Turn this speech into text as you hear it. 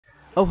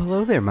Oh,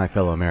 hello there, my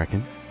fellow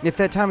American. It's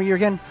that time of year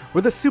again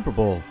where the Super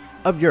Bowl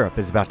of Europe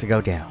is about to go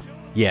down.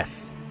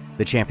 Yes,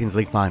 the Champions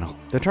League final,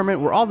 the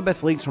tournament where all the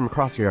best leagues from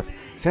across Europe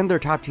send their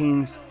top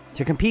teams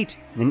to compete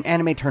in an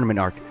anime tournament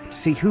arc to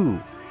see who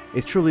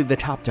is truly the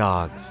top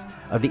dogs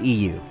of the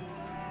EU,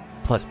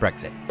 plus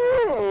Brexit.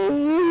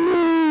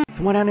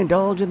 So why not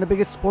indulge in the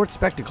biggest sports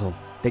spectacle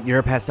that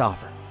Europe has to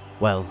offer?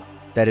 Well,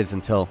 that is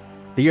until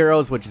the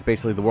Euros, which is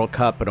basically the World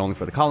Cup, but only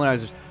for the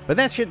colonizers. But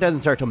that shit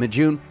doesn't start till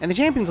mid-June, and the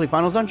Champions League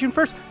finals on June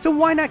 1st. So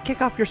why not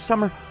kick off your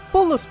summer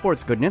full of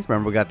sports goodness?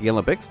 Remember, we got the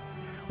Olympics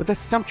with a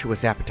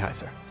sumptuous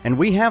appetizer. And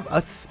we have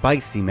a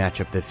spicy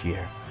matchup this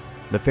year.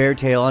 The fairy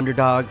tale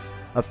underdogs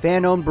of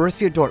fan-owned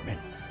Borussia Dortmund,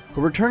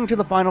 who return to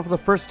the final for the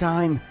first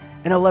time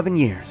in 11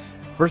 years,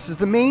 versus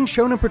the main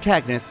shonen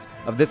protagonist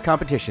of this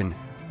competition,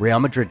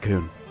 Real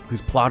Madrid-kun,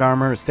 whose plot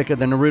armor is thicker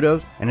than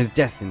Naruto's and is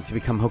destined to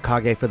become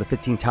Hokage for the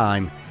 15th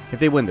time if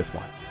they win this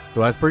one.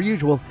 So as per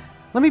usual,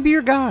 let me be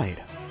your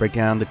guide. Break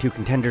down the two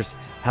contenders,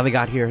 how they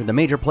got here, the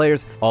major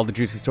players, all the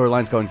juicy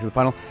storylines going to the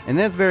final, and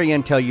then at the very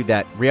end tell you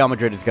that Real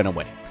Madrid is going to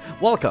win it.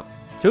 Welcome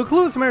to a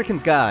Clueless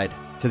American's Guide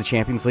to the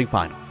Champions League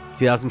Final,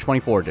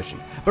 2024 edition.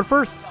 But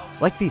first,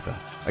 like FIFA,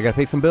 I gotta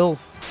pay some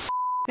bills.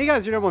 Hey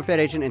guys, your number one fat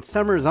agent, and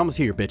summer is almost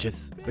here,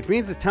 bitches. Which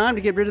means it's time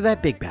to get rid of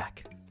that big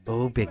bag.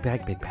 Oh, big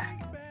bag, big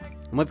bag.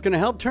 And what's gonna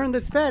help turn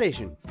this fat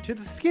Asian to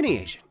the skinny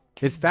Asian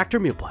is Factor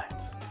meal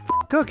plans.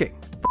 Cooking.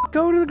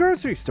 Going to the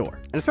grocery store.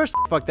 And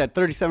especially fuck that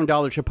 $37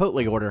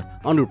 Chipotle order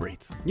on Uber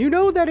Eats. You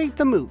know that ain't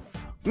the move.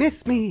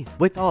 Miss me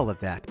with all of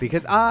that,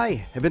 because I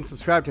have been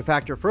subscribed to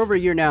Factor for over a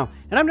year now,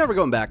 and I'm never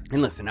going back.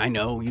 And listen, I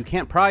know you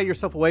can't pry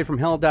yourself away from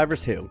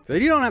Helldivers 2, so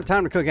you don't have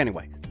time to cook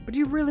anyway. But do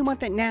you really want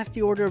that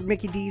nasty order of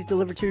Mickey D's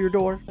delivered to your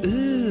door?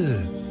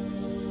 Ugh.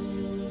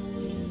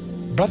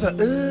 Brother,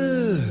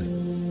 ugh.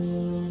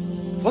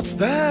 What's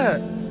that?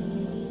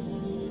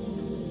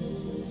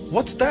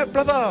 What's that,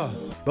 brother?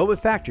 But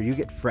with Factor, you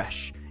get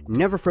fresh,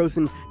 never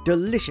frozen,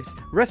 delicious,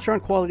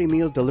 restaurant quality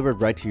meals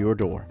delivered right to your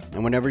door.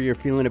 And whenever you're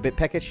feeling a bit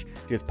peckish,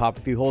 just pop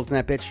a few holes in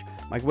that bitch,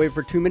 microwave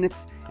for 2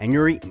 minutes, and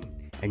you're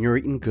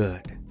eating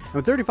good. And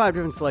with 35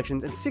 different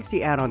selections and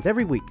 60 add-ons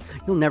every week,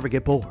 you'll never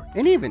get bored.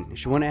 And even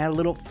if you want to add a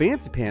little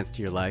fancy pants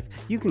to your life,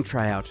 you can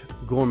try out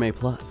Gourmet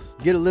Plus.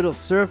 Get a little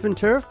surf and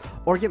turf,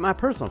 or get my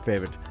personal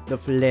favorite, the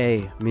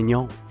filet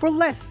mignon. For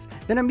less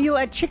than a meal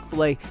at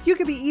Chick-fil-A, you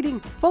could be eating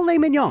filet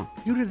mignon.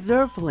 You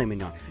deserve filet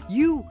mignon.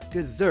 You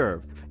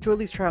deserve to at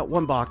least try out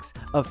one box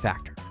of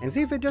Factor and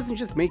see if it doesn't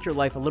just make your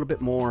life a little bit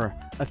more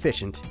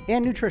efficient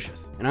and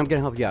nutritious. And I'm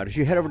gonna help you out. As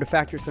you head over to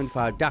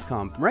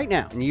factor75.com right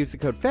now and use the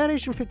code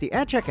FATASIAN50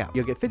 at checkout,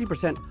 you'll get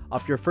 50%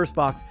 off your first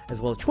box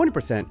as well as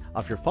 20%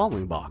 off your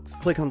following box.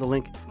 Click on the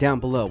link down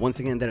below. Once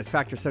again, that is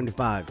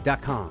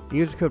factor75.com. And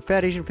use the code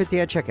FATASIAN50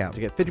 at checkout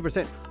to get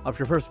 50% off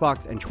your first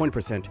box and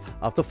 20%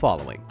 off the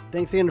following.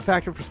 Thanks again to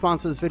Factor for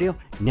sponsoring this video.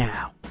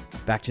 Now,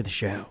 back to the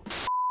show.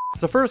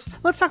 So first,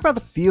 let's talk about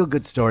the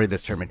feel-good story of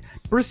this tournament,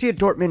 Borussia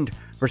Dortmund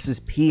versus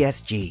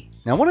PSG.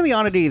 Now, one of the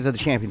oddities of the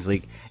Champions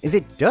League is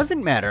it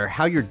doesn't matter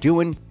how you're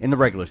doing in the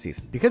regular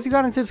season, because you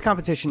got into this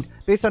competition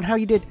based on how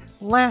you did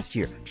last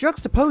year.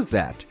 Juxtapose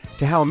that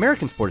to how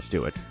American sports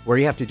do it, where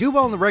you have to do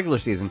well in the regular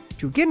season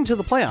to get into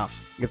the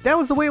playoffs. If that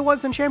was the way it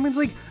was in Champions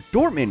League,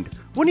 Dortmund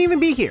wouldn't even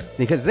be here,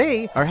 because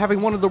they are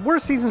having one of the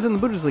worst seasons in the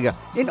Bundesliga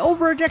in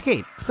over a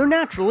decade. So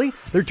naturally,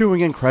 they're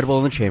doing incredible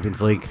in the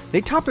Champions League.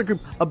 They topped their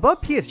group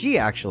above PSG,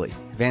 actually.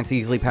 Advanced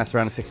easily past the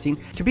round of 16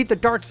 to beat the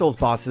Dark Souls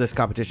boss of this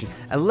competition,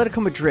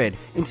 Atletico Madrid,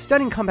 in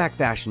stunning comeback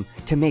fashion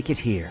to make it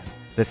here,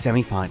 the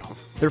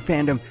semifinals. Their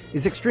fandom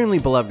is extremely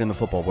beloved in the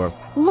football world.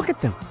 Look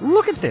at them.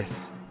 Look at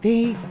this.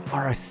 They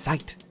are a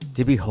sight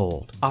to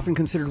behold, often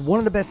considered one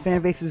of the best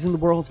fan bases in the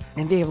world,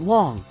 and they have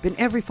long been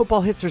every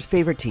football hipster's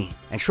favorite team.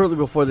 And shortly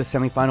before the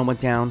semifinal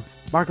went down,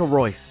 Marco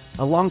Reus,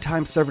 a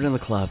longtime servant in the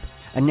club,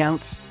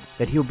 announced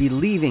that he'll be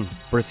leaving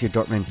Borussia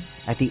Dortmund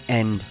at the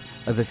end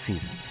of the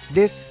season.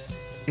 This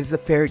is the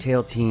fairy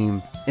tale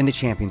team in the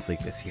Champions League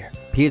this year.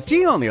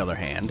 PSG, on the other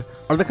hand,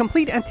 are the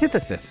complete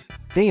antithesis.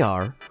 They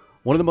are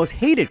one of the most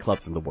hated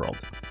clubs in the world,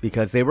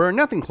 because they were a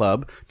nothing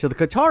club till the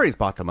Qataris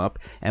bought them up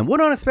and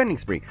went on a spending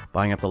spree,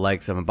 buying up the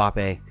likes of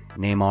Mbappe,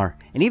 Neymar,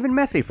 and even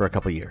Messi for a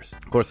couple years.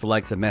 Of course, the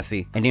likes of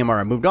Messi and Neymar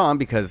have moved on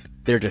because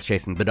they're just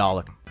chasing the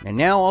dollar. And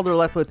now all they're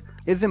left with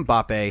is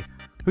Mbappe,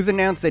 who's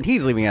announced that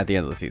he's leaving at the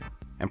end of the season,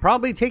 and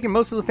probably taking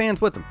most of the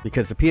fans with him,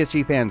 because the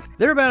PSG fans,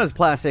 they're about as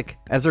plastic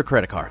as their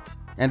credit cards.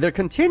 And their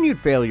continued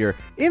failure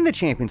in the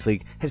Champions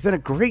League has been a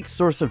great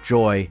source of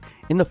joy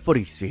in the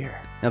footy sphere.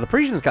 Now, the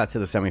Parisians got to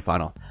the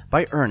semifinal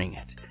by earning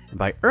it. And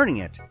by earning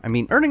it, I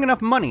mean earning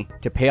enough money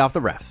to pay off the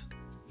refs.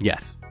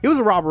 Yes, it was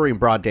a robbery in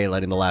broad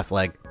daylight in the last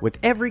leg, with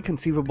every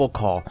conceivable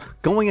call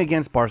going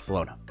against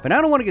Barcelona. But I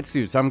don't want to get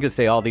sued, so I'm going to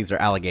say all these are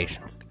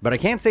allegations. But I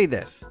can't say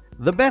this.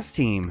 The best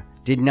team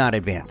did not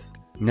advance.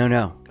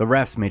 No, the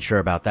refs made sure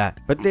about that.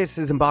 But this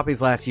is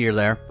Mbappe's last year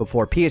there,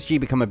 before PSG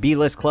become a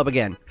B-list club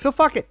again. So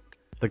fuck it.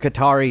 The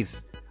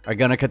Qataris are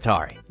gonna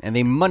Qatari, and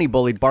they money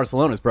bullied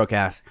Barcelona's broke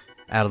ass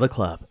out of the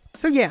club.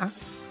 So yeah,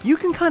 you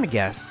can kind of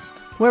guess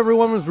who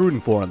everyone was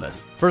rooting for in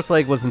this. First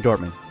leg was in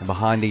Dortmund, and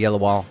behind the yellow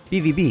wall,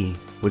 BVB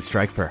would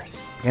strike first.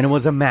 And it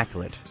was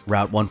immaculate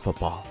Route 1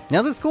 football.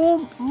 Now this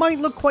goal might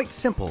look quite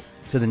simple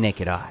to the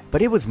naked eye,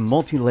 but it was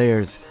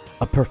multi-layers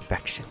of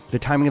perfection. The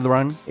timing of the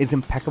run is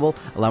impeccable,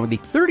 allowing the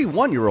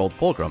 31-year-old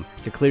Fulcrum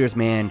to clear his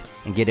man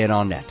and get in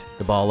on net.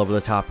 The ball over the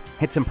top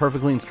hits him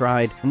perfectly in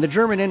stride, and the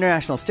German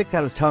international sticks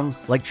out his tongue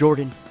like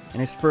Jordan, and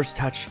his first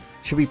touch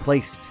should be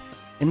placed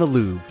in the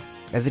Louvre,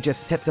 as it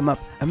just sets him up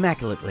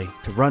immaculately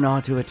to run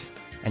onto it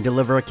and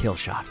deliver a kill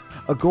shot.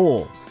 A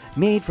goal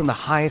made from the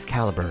highest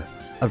caliber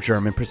of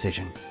German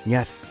precision.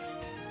 Yes,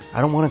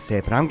 I don't want to say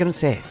it, but I'm going to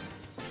say it.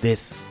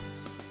 This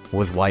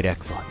was white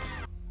excellence.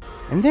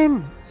 And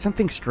then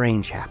something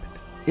strange happened.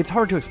 It's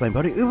hard to explain,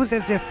 but it was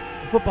as if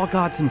the football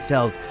gods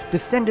themselves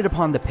descended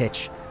upon the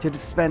pitch to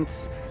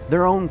dispense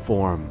their own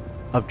form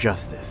of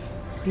justice.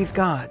 These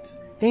gods,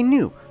 they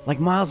knew, like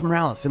Miles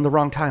Morales in The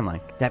Wrong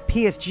Timeline, that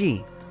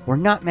PSG were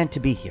not meant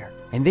to be here,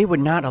 and they would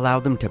not allow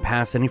them to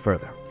pass any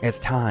further. As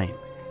time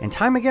and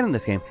time again in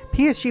this game,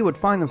 PSG would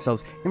find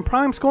themselves in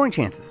prime scoring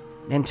chances,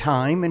 and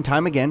time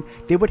again,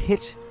 they would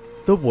hit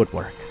the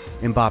woodwork.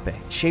 Mbappe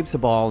shapes the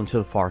ball into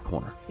the far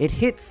corner. It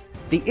hits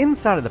the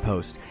inside of the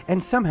post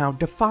and somehow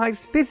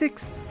defies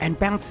physics and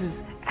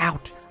bounces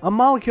out, a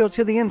molecule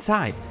to the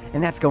inside,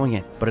 and that's going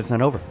in. But it's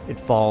not over. It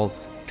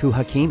falls to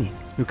Hakimi,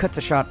 who cuts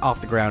a shot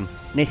off the ground,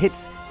 and it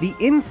hits the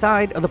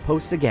inside of the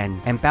post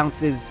again and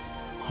bounces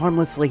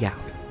harmlessly out.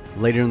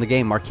 Later in the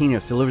game,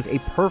 Marquinhos delivers a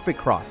perfect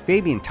cross.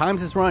 Fabian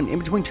times his run in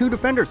between two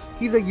defenders.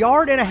 He's 1.5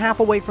 yards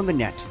away from the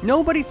net.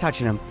 Nobody's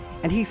touching him,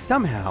 and he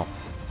somehow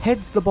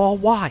heads the ball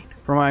wide.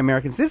 For my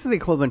Americans, this is the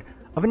equivalent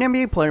of an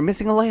NBA player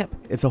missing a layup.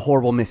 It's a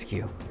horrible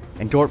miscue,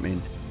 and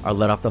Dortmund are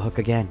let off the hook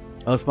again.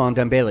 Ousmane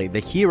Dembele, the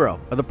hero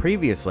of the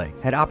previous leg,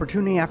 had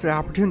opportunity after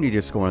opportunity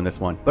to score in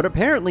this one, but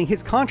apparently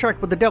his contract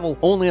with the devil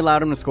only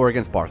allowed him to score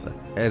against Barca,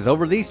 as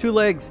over these two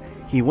legs,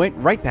 he went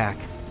right back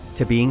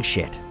to being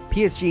shit.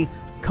 PSG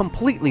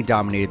completely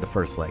dominated the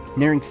first leg,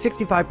 nearing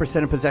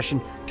 65% of possession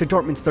to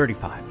Dortmund's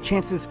 35.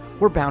 Chances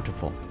were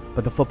bountiful,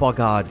 but the football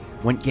gods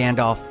went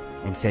Gandalf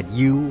and said,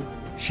 "You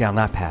shall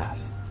not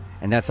pass."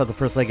 And that's how the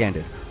first leg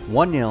ended,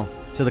 1-0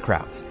 to the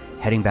Krauts,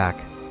 heading back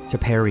to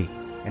Paris.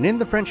 And in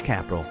the French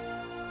capital,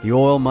 the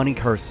oil money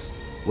curse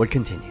would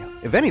continue.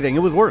 If anything,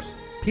 it was worse.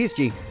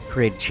 PSG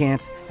created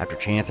chance after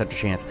chance after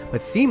chance,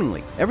 but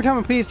seemingly every time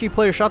a PSG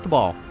player shot the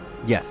ball,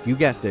 yes, you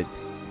guessed it,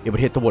 it would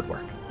hit the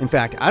woodwork. In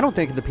fact, I don't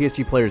think if the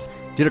PSG players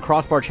did a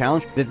crossbar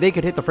challenge that they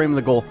could hit the frame of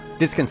the goal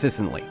this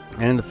consistently.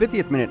 And in the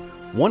 50th minute,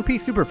 One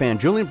Piece superfan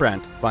Julian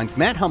Brandt finds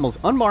Matt Hummels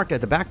unmarked at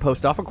the back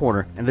post off a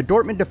corner, and the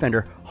Dortmund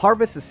defender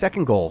harvests a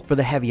second goal for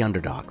the heavy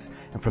underdogs.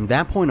 And from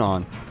that point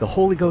on, the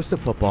Holy Ghost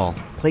of football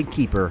played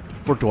keeper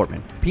for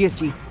Dortmund.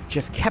 PSG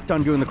just kept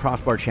on doing the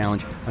crossbar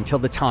challenge until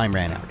the time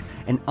ran out.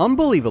 And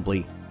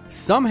unbelievably,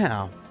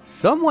 somehow,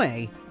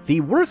 someway, the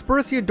worst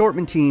Borussia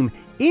Dortmund team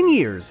in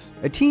years,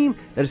 a team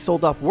that has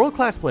sold off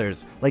world-class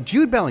players like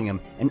Jude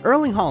Bellingham and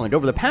Erling Haaland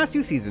over the past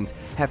 2 seasons,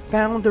 have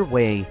found their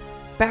way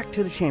back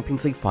to the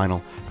Champions League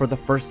final for the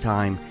first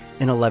time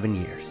in 11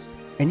 years.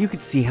 And you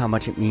could see how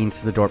much it means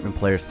to the Dortmund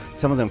players,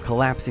 some of them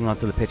collapsing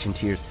onto the pitch in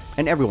tears,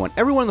 and everyone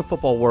in the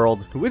football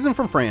world who isn't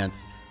from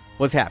France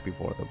was happy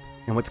for them.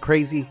 And what's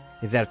crazy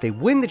is that if they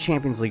win the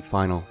Champions League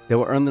final, they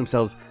will earn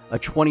themselves a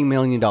 $20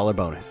 million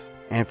bonus.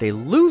 And if they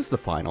lose the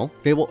final,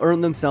 they will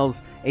earn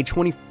themselves a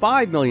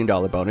 $25 million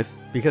bonus,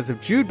 because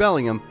if Jude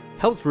Bellingham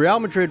helps Real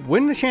Madrid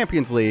win the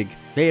Champions League,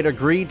 they had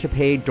agreed to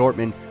pay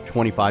Dortmund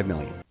 $25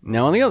 million.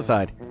 Now on the other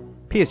side,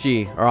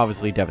 PSG are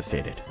obviously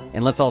devastated,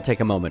 and let's all take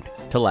a moment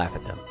to laugh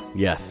at them.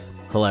 Yes,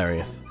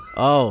 hilarious.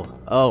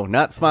 Oh,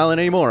 not smiling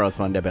anymore,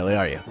 Ousmane Dembele,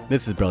 are you?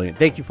 This is brilliant.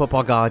 Thank you,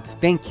 football gods.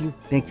 Thank you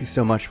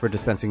so much for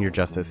dispensing your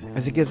justice,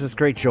 as it gives us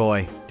great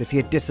joy to see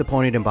a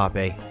disappointed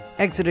Mbappe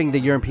exiting the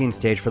European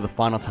stage for the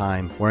final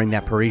time wearing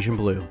that Parisian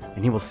blue,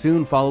 and he will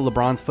soon follow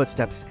LeBron's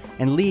footsteps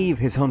and leave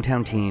his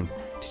hometown team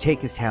to take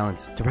his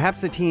talents to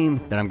perhaps the team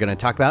that I'm going to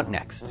talk about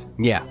next.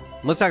 Yeah,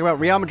 let's talk about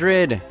Real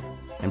Madrid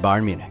and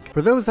Bayern Munich.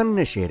 For those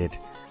uninitiated,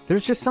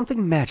 there's just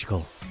something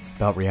magical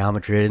about Real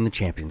Madrid in the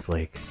Champions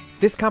League.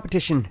 This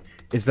competition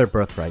is their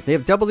birthright. They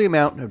have double the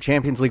amount of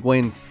Champions League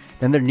wins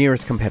than their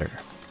nearest competitor.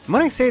 And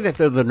when I say that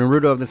they're the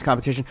Naruto of this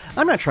competition,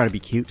 I'm not trying to be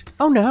cute.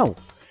 Oh no.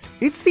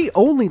 It's the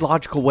only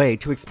logical way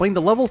to explain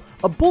the level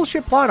of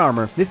bullshit plot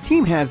armor this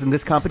team has in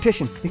this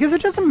competition. Because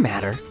it doesn't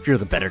matter if you're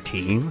the better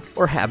team,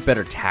 or have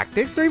better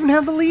tactics, or even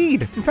have the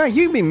lead. In fact,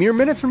 you can be mere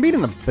minutes from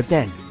beating them. But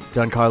then,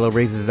 Giancarlo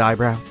raises his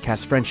eyebrow,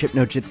 casts friendship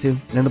no jutsu,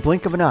 and in the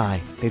blink of an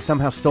eye, they've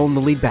somehow stolen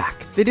the lead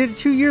back. They did it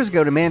 2 years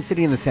ago to Man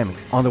City in the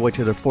semis. On their way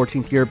to their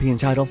 14th European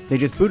title, they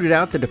just booted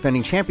out the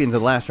defending champions in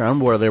the last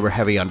round where they were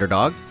heavy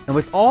underdogs. And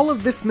with all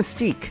of this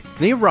mystique,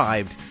 they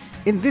arrived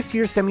in this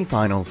year's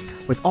semifinals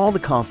with all the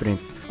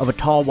confidence of a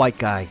tall white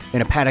guy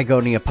in a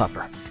Patagonia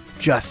puffer.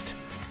 Just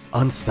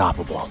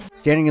unstoppable.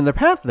 Standing in their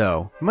path,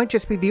 though, might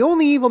just be the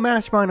only evil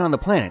mastermind on the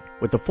planet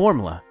with the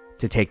formula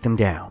to take them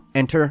down.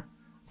 Enter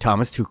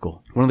Thomas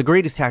Tuchel, one of the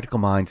greatest tactical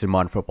minds in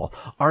modern football,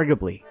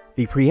 arguably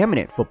the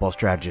preeminent football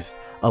strategist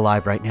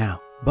alive right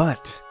now.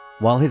 But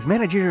while his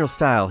managerial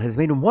style has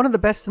made him one of the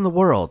best in the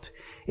world,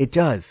 it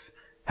does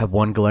have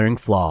one glaring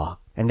flaw,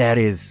 and that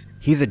is,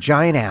 he's a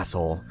giant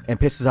asshole and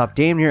pisses off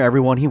damn near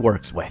everyone he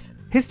works with.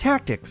 His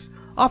tactics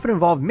often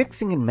involve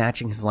mixing and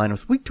matching his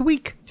lineups week to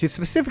week to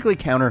specifically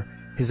counter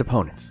his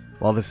opponents.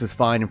 While this is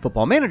fine in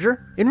Football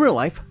Manager, in real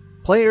life,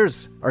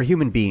 players are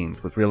human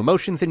beings with real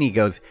emotions and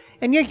egos,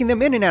 and yanking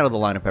them in and out of the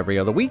lineup every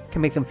other week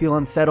can make them feel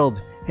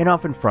unsettled and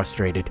often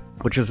frustrated,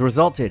 which has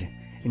resulted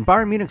in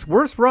Bayern Munich's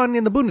worst run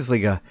in the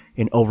Bundesliga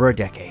in over a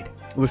decade.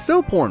 It was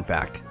so poor, in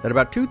fact, that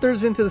about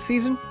 2/3 into the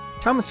season,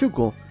 Thomas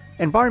Tuchel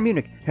and Bayern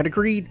Munich had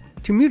agreed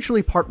to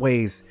mutually part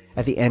ways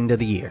at the end of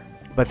the year.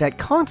 But that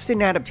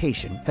constant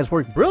adaptation has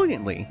worked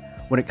brilliantly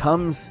when it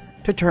comes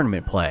to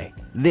tournament play.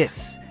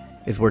 This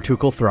is where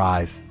Tuchel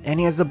thrives, and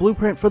he has the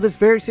blueprint for this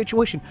very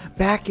situation.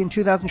 Back in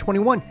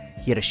 2021,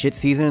 he had a shit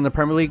season in the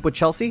Premier League with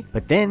Chelsea,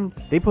 but then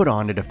they put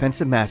on a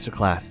defensive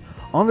masterclass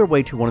on their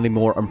way to one of the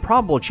more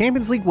improbable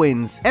Champions League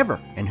wins ever.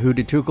 And who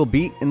did Tuchel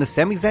beat in the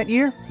semis that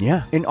year?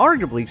 Yeah, an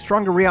arguably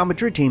stronger Real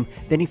Madrid team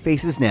than he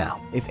faces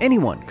now. If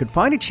anyone could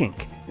find a chink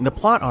in the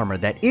plot armor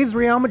that is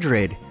Real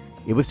Madrid,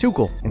 it was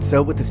Tuchel. And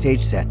so with the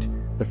stage set,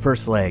 the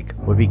first leg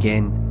would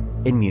begin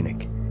in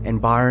Munich. And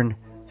Bayern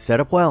set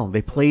up well,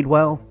 they played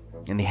well,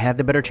 and they had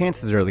the better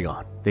chances early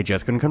on. They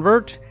just couldn't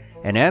convert,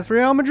 and as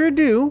Real Madrid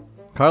do,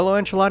 Carlo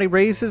Ancelotti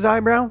raised his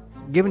eyebrow,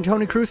 giving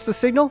Toni Kroos the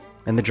signal,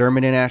 and the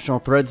German international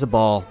threads a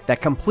ball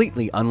that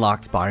completely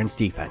unlocks Bayern's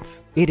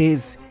defense. It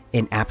is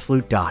an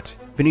absolute dot.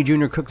 Vinny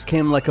Jr. cooks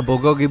Kim like a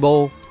bulgogi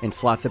bowl and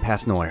slots it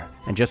past Neuer.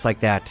 And just like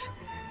that,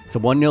 it's a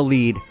 1-0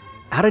 lead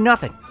out of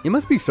nothing. It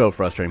must be so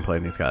frustrating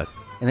playing these guys.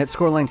 And that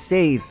scoreline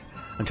stays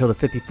until the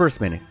 51st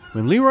minute,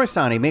 when Leroy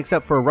Sané makes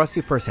up for a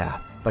rusty first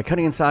half by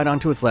cutting inside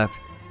onto his left,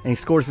 and he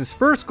scores his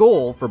first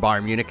goal for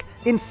Bayern Munich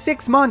in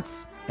 6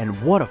 months. And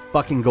what a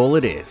fucking goal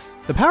it is.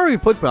 The power he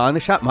puts behind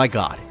the shot, my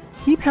god.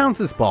 He pounds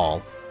this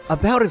ball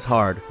about as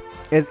hard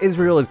as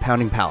Israel is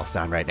pounding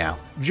Palestine right now.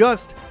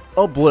 Just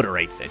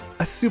obliterates it.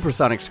 A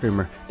supersonic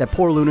screamer that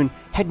poor Lunin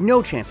had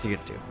no chance to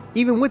get to,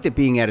 even with it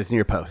being at his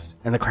near post.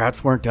 And the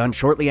crowds weren't done.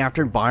 Shortly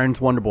after, Bayern's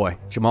wonderboy,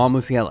 Jamal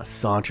Musiala,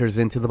 saunters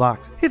into the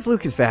box, hits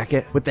Lucas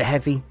Vacket with the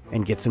hezzy,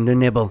 and gets him to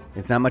nibble.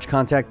 It's not much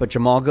contact, but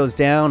Jamal goes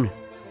down,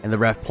 and the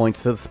ref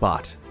points to the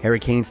spot. Harry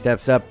Kane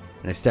steps up,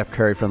 and it's Steph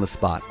Curry from the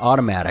spot.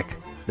 Automatic.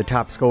 The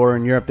top scorer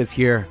in Europe this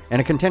year, and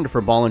a contender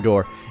for Ballon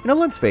d'Or. And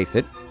let's face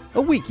it,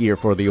 a weak year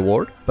for the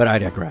award. But I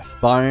digress.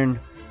 Bayern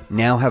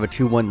now have a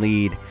 2-1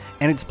 lead,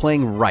 and it's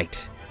playing right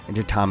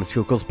into Thomas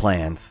Tuchel's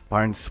plans.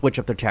 Bayern switch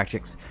up their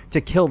tactics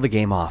to kill the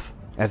game off,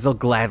 as they'll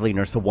gladly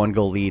nurse a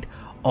 1-goal lead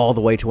all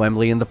the way to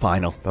Wembley in the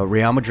final. But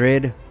Real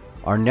Madrid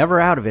are never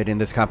out of it in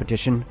this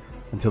competition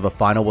until the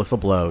final whistle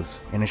blows.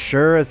 And as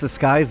sure as the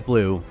sky is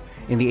blue,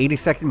 in the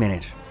 82nd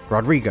minute,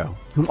 Rodrigo,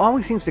 who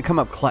always seems to come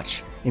up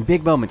clutch in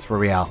big moments for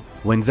Real,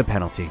 wins a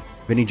penalty.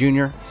 Vinny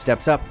Jr.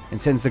 steps up and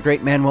sends the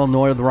great Manuel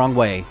Neuer the wrong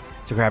way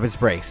to grab his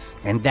brace.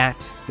 And that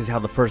is how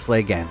the first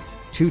leg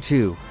ends.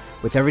 2-2,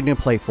 with everything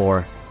to play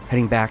for,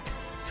 heading back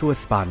to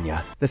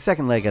España. The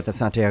second leg at the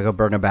Santiago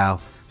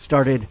Bernabeu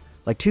started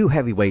like two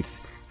heavyweights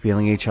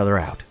feeling each other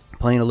out,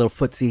 playing a little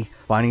footsie,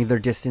 finding their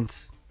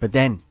distance. But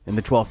then, in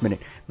the 12th minute,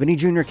 Vinny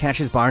Jr.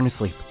 catches Bayern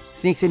asleep,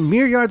 sneaks in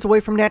mere yards away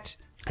from net,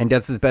 and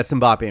does his best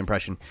Mbappe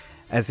impression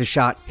as the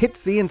shot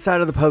hits the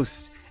inside of the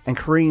post and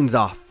careens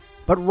off,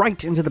 but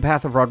right into the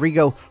path of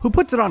Rodrigo, who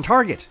puts it on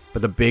target.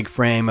 But the big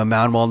frame of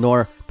Manuel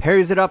Neuer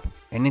parries it up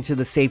and into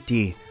the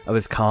safety of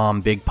his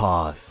calm big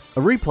paws. A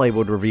replay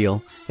would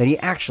reveal that he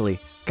actually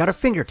got a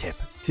fingertip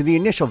to the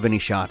initial Vinny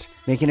shot,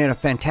 making it a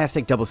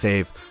fantastic double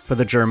save for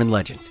the German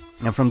legend.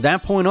 And from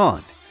that point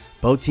on,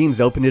 both teams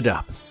opened it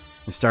up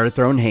and started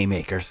throwing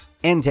haymakers.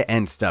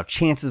 End-to-end stuff,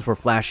 chances were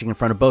flashing in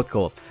front of both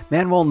goals.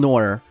 Manuel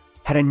Neuer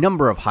had a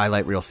number of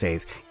highlight reel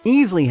saves,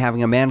 easily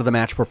having a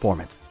man-of-the-match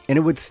performance. And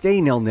it would stay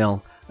 0-0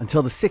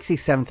 until the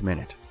 67th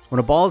minute, when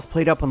a ball is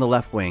played up on the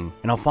left wing,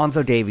 and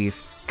Alphonso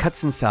Davies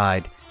cuts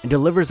inside and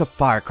delivers a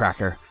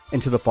firecracker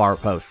into the far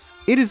post.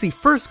 It is the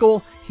first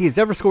goal he has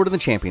ever scored in the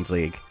Champions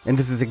League, and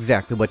this is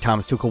exactly what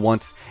Thomas Tuchel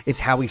wants. It's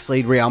how he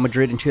slayed Real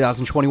Madrid in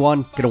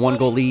 2021, get a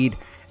 1-goal lead,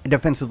 and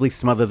defensively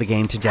smother the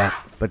game to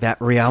death. But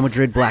that Real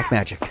Madrid black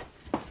magic,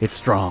 it's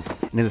strong.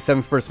 And in the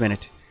 71st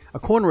minute, a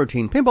corner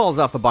routine pinballs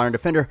off a Bayern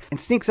defender and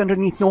sneaks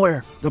underneath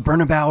Neuer. The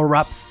Bernabeu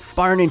erupts.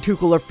 Bayern and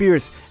Tuchel are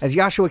fierce as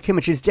Joshua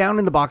Kimmich is down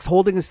in the box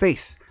holding his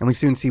face. And we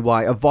soon see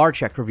why. A VAR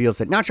check reveals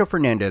that Nacho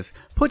Fernandez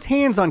puts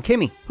hands on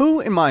Kimmy,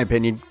 who, in my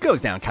opinion,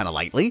 goes down kind of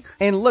lightly.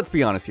 And let's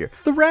be honest here,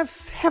 the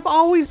refs have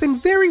always been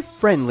very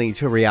friendly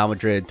to Real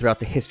Madrid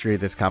throughout the history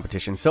of this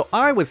competition, so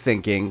I was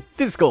thinking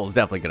this goal is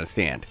definitely going to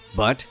stand.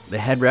 But the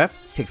head ref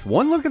takes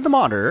one look at the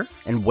monitor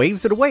and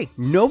waves it away.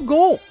 No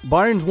goal.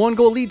 Bayern's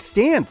 1-goal lead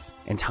stands,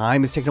 and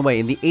time is taken away.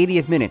 In the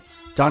 80th minute,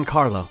 Don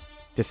Carlo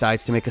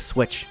decides to make a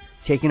switch,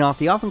 taking off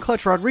the often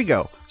clutch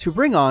Rodrigo to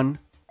bring on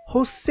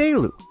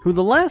Joselu, who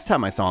the last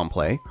time I saw him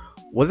play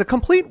was a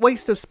complete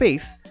waste of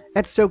space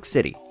at Stoke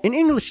City, an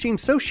English team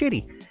so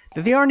shitty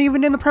that they aren't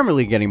even in the Premier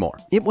League anymore.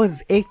 It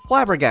was a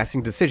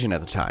flabbergasting decision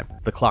at the time.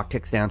 The clock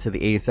ticks down to the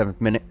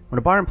 87th minute when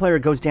a Bayern player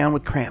goes down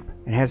with cramp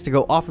and has to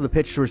go off of the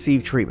pitch to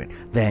receive treatment.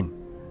 Then,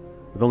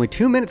 with only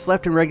 2 minutes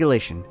left in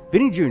regulation,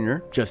 Vinny Jr.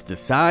 just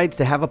decides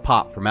to have a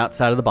pop from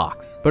outside of the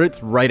box. But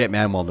it's right at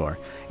Manuel Neuer.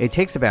 It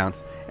takes a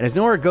bounce, and as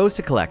Neuer goes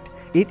to collect,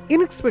 it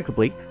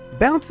inexplicably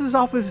bounces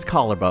off of his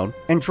collarbone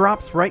and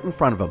drops right in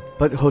front of him.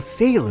 But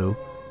Joselu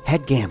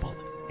had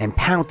gambled and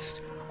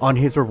pounced on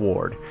his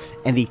reward,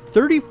 and the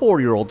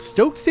 34-year-old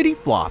Stoke City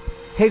flop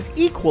has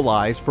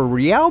equalized for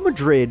Real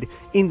Madrid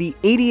in the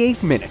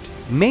 88th minute.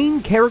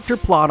 Main character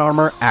plot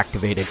armor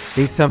activated.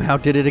 They somehow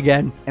did it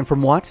again. And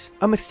from what?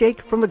 A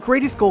mistake from the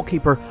greatest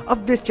goalkeeper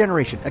of this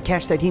generation. A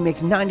catch that he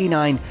makes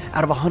 99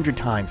 out of 100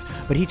 times,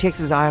 but he takes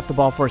his eye off the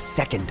ball for a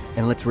second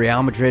and lets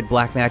Real Madrid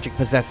black magic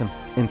possess him.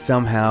 And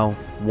somehow,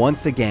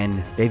 once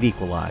again, they've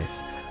equalized.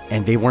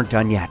 And they weren't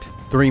done yet.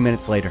 3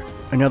 minutes later,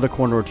 another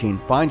corner routine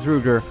finds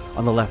Rudiger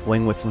on the left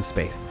wing with some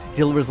space. He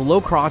delivers a low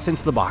cross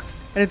into the box,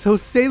 and it's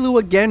Joselu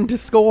again to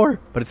score,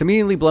 but it's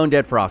immediately blown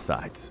dead for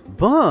offsides.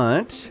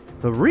 But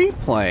the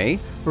replay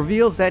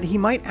reveals that he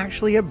might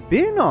actually have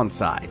been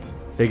onside.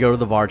 They go to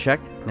the VAR check,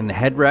 and the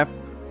head ref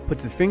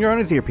puts his finger on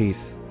his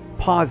earpiece,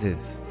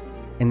 pauses,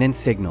 and then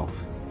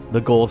signals.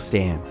 The goal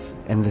stands,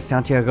 and the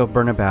Santiago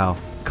Bernabeu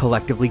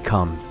collectively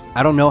comes.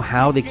 I don't know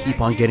how they keep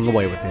on getting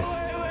away with this.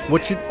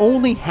 What should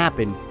only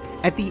happen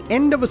at the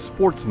end of a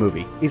sports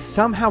movie is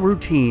somehow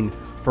routine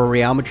for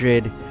Real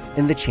Madrid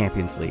in the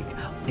Champions League.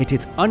 It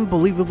is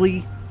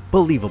unbelievably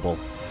believable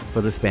for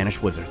the Spanish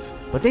Wizards.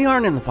 But they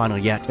aren't in the final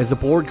yet, as the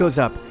board goes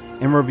up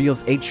and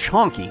reveals a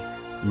chonky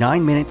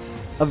 9 minutes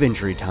of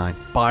injury time.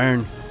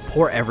 Bayern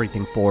pour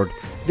everything forward.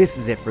 This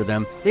is it for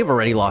them. They've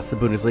already lost the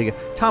Bundesliga.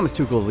 Thomas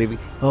Tuchel is leaving.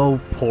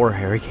 Oh, poor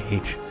Harry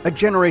Kane. A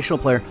generational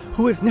player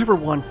who has never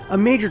won a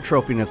major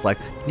trophy in his life.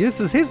 This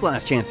is his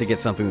last chance to get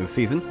something this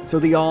season, so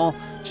they all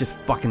just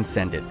fucking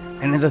send it.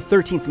 And in the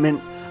 13th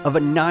minute of a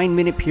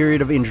 9-minute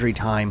period of injury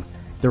time,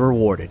 they're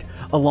rewarded.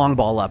 A long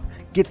ball up,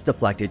 gets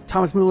deflected.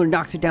 Thomas Müller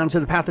knocks it down to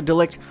the path of De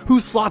Ligt, who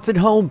slots it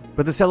home.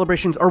 But the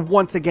celebrations are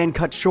once again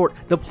cut short.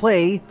 The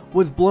play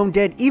was blown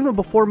dead even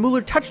before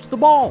Müller touched the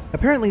ball.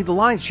 Apparently, the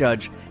lines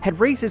judge had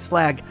raised his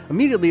flag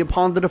immediately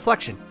upon the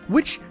deflection,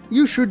 which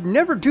you should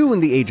never do in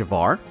the age of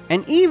VAR.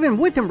 And even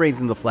with him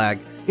raising the flag,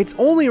 it's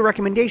only a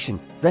recommendation.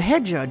 The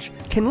head judge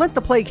can let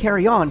the play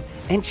carry on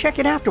and check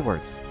it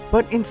afterwards.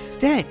 But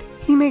instead,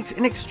 he makes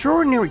an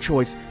extraordinary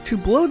choice to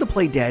blow the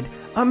play dead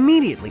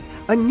immediately,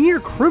 a near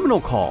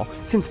criminal call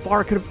since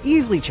VAR could have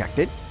easily checked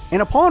it,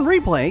 and upon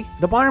replay,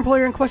 the Bayern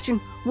player in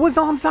question was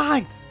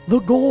onside. The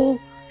goal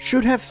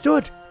should have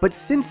stood, but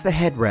since the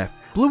head ref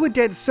blew it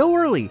dead so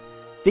early,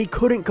 they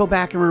couldn't go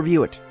back and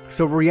review it.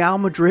 So Real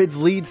Madrid's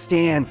lead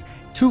stands.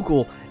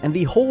 Tuchel and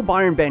the whole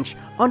Bayern bench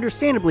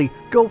understandably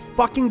go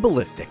fucking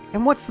ballistic.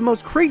 And what's the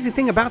most crazy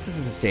thing about this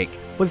mistake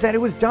was that it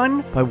was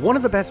done by one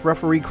of the best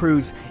referee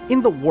crews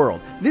in the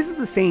world. This is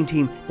the same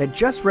team that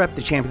just repped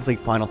the Champions League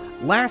final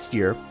last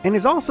year and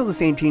is also the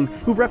same team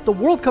who repped the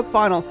World Cup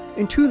final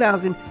in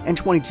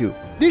 2022.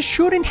 This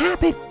shouldn't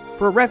happen.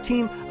 For a ref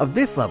team of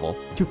this level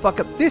to fuck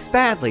up this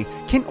badly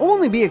can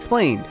only be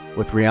explained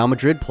with Real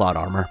Madrid plot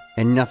armor.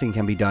 And nothing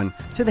can be done.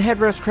 To the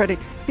head ref's credit,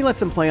 he lets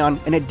them play on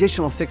an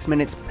additional 6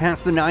 minutes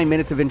past the 9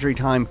 minutes of injury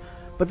time,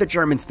 but the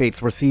Germans' fates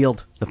were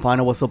sealed. The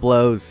final whistle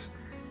blows,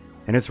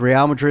 and it's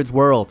Real Madrid's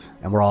world,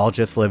 and we're all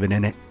just living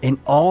in it. An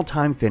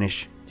all-time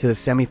finish to the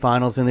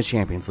semifinals in the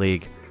Champions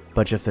League,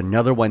 but just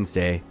another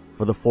Wednesday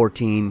for the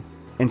 14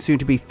 and soon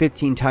to be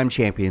 15-time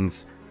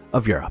champions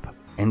of Europe.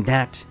 And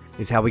that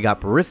is how we got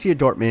Borussia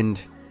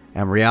Dortmund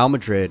and Real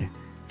Madrid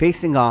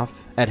facing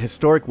off at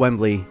historic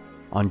Wembley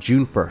on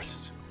June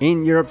 1st.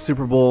 In Europe's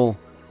Super Bowl,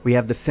 we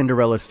have the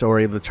Cinderella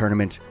story of the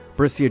tournament,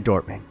 Borussia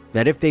Dortmund,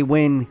 that if they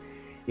win,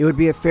 it would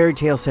be a fairy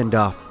tale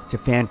send-off to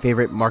fan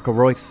favorite Marco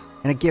Reus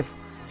and a gift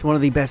to one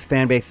of the best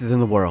fan bases in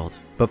the world.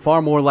 But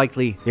far more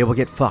likely, they will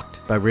get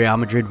fucked by Real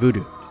Madrid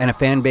voodoo and a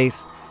fan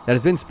base that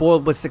has been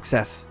spoiled with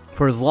success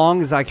for as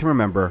long as I can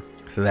remember.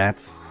 So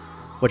that's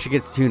what you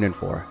get to tune in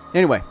for.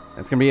 Anyway,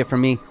 that's going to be it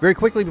from me. Very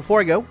quickly before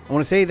I go, I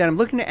want to say that I'm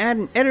looking to add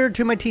an editor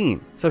to my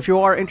team. So if you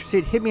are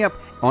interested, hit me up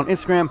on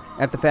Instagram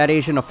at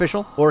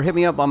Thefatasian or hit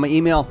me up on my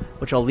email,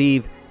 which I'll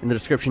leave in the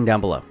description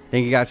down below.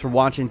 Thank you guys for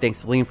watching.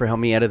 Thanks to Liam for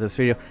helping me edit this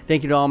video.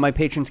 Thank you to all my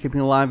patrons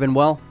keeping alive and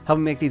well,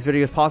 helping make these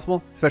videos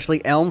possible,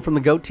 especially Elm from the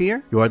GOAT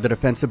tier. You are the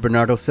defensive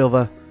Bernardo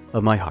Silva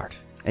of my heart.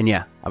 And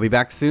yeah, I'll be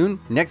back soon.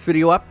 Next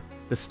video up,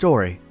 the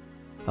story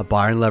of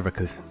Bayern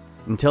Leverkusen.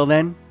 Until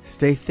then,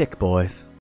 stay thick, boys.